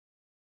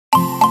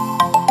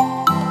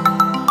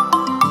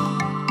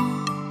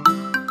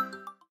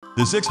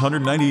The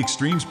 690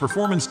 Extreme's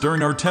performance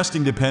during our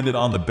testing depended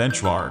on the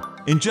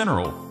benchmark. In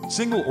general,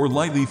 single or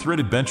lightly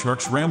threaded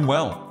benchmarks ran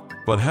well,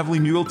 but heavily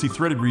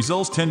multi-threaded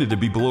results tended to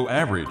be below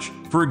average.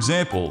 For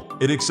example,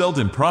 it excelled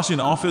in Prussian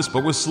Office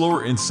but was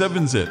slower in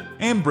 7-zip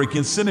and Break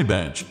in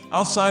Cinebench.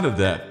 Outside of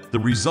that, the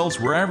results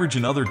were average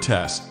in other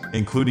tests,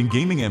 including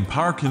gaming and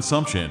power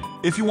consumption.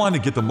 If you want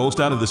to get the most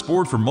out of this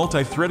board for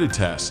multi-threaded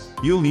tests,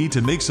 you'll need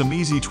to make some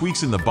easy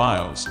tweaks in the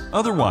BIOS.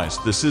 Otherwise,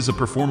 this is a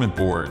performant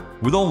board.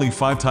 With only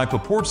 5 type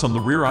of ports on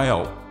the rear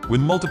I/O,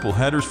 with multiple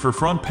headers for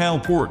front panel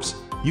ports,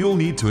 you'll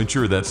need to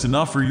ensure that's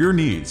enough for your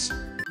needs.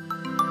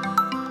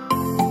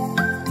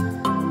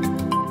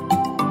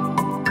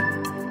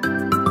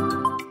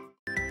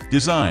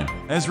 Design: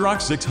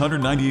 ASRock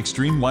Z690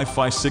 Extreme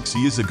WiFi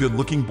 6E is a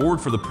good-looking board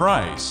for the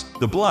price.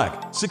 The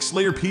black,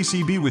 6-layer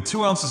PCB with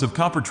 2 ounces of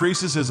copper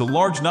traces has a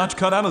large notch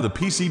cut out of the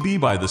PCB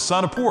by the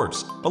SATA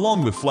ports,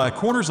 along with flat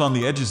corners on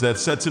the edges that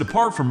sets it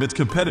apart from its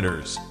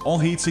competitors. All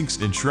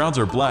heatsinks and shrouds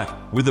are black,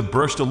 with a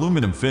brushed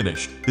aluminum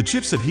finish. The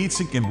chipset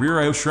heatsink and rear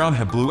I/O shroud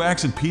have blue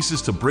accent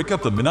pieces to break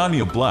up the monotony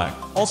of black.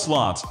 All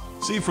slots,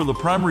 save for the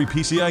primary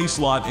PCIe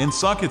slot and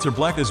sockets, are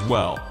black as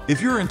well.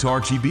 If you're into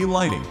RGB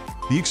lighting,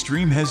 the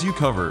Extreme has you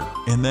covered,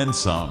 and then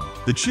some.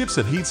 The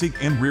chipset heatsink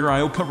and rear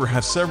I/O cover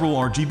have several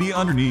RGB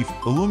underneath,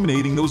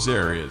 illuminating those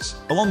areas.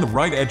 Along the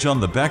right edge on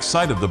the back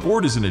side of the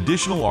board is an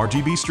additional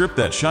RGB strip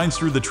that shines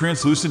through the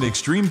translucent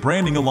Extreme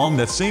branding along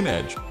that same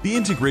edge. The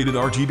integrated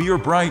RGB are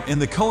bright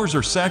and the colors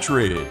are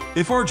saturated.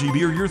 If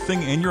RGB are your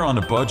thing and you're on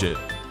a budget,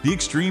 the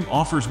Extreme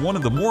offers one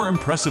of the more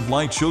impressive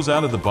light shows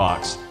out of the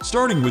box.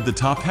 Starting with the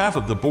top half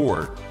of the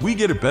board, we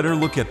get a better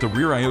look at the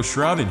rear I/O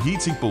shroud and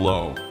heatsink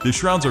below. The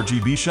shroud's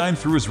RGB shine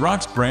through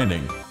ASRock's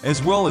branding,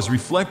 as well as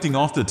reflecting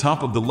off the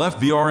top of the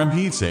left VRM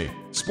heatsink.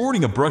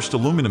 Sporting a brushed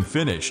aluminum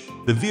finish,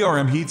 the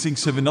VRM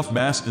heatsinks have enough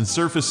mass and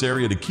surface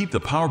area to keep the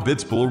power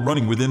bits below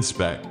running within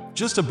spec.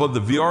 Just above the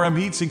VRM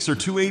heatsinks are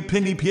 2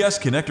 8-pin EPS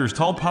connectors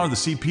to power the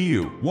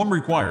CPU, one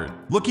required.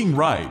 Looking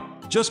right,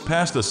 just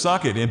past the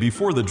socket and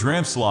before the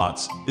DRAM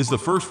slots, is the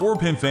first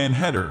 4-pin fan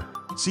header,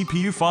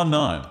 CPU Fan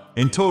 9.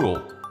 In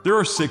total, there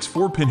are 6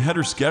 4-pin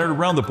headers scattered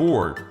around the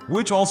board,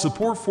 which all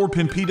support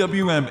 4-pin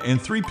PWM and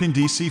 3-pin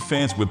DC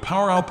fans with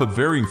power output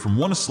varying from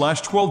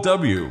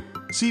 1/12W,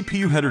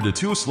 CPU header to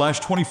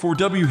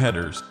 2/24W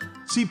headers,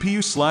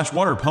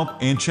 CPU/water pump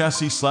and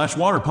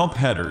chassis/water pump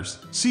headers,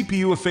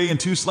 CPU FA and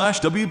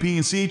 2/WP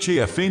and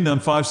CHA FA none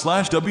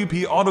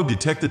 5/WP auto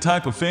detect the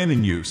type of fan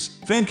in use.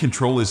 Fan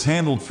control is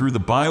handled through the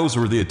BIOS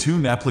or the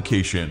Attune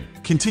application.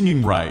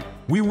 Continuing right,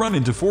 we run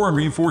into 4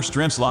 unreinforced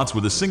DRAM slots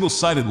with a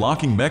single-sided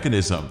locking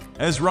mechanism.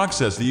 ASRock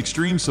says the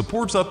Extreme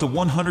supports up to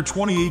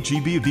 128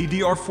 GB of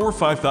DDR4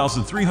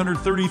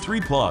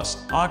 5333+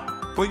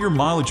 OCT, but your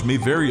mileage may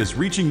vary as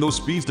reaching those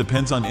speeds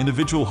depends on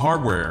individual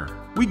hardware.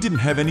 We didn't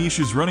have any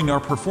issues running our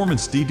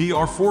performance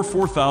DDR4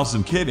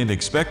 4000 kit and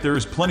expect there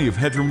is plenty of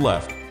headroom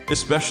left,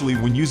 especially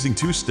when using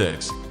 2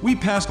 sticks. We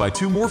passed by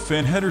 2 more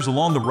fan headers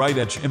along the right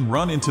edge and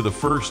run into the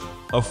first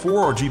of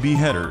 4 RGB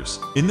headers.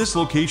 In this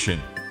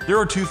location, there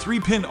are 2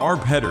 3-pin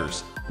ARB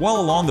headers, while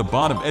along the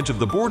bottom edge of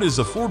the board is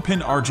a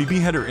 4-pin RGB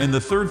header and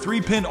the third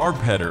 3-pin ARB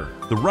header.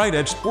 The right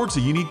edge sports a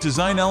unique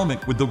design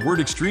element with the word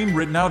Extreme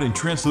written out in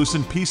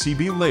translucent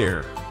PCB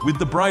layer, with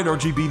the bright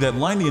RGB that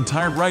line the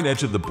entire right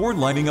edge of the board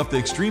lighting up the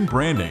Extreme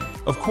branding.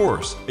 Of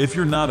course, if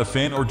you're not a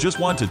fan or just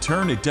want to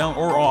turn it down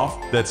or off,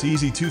 that's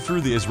easy too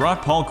through the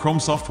ASRock Polychrome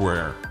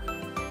software.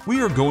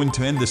 We are going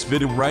to end this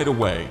video right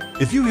away.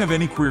 If you have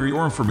any query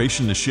or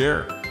information to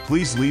share,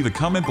 please leave a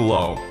comment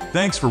below.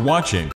 Thanks for watching.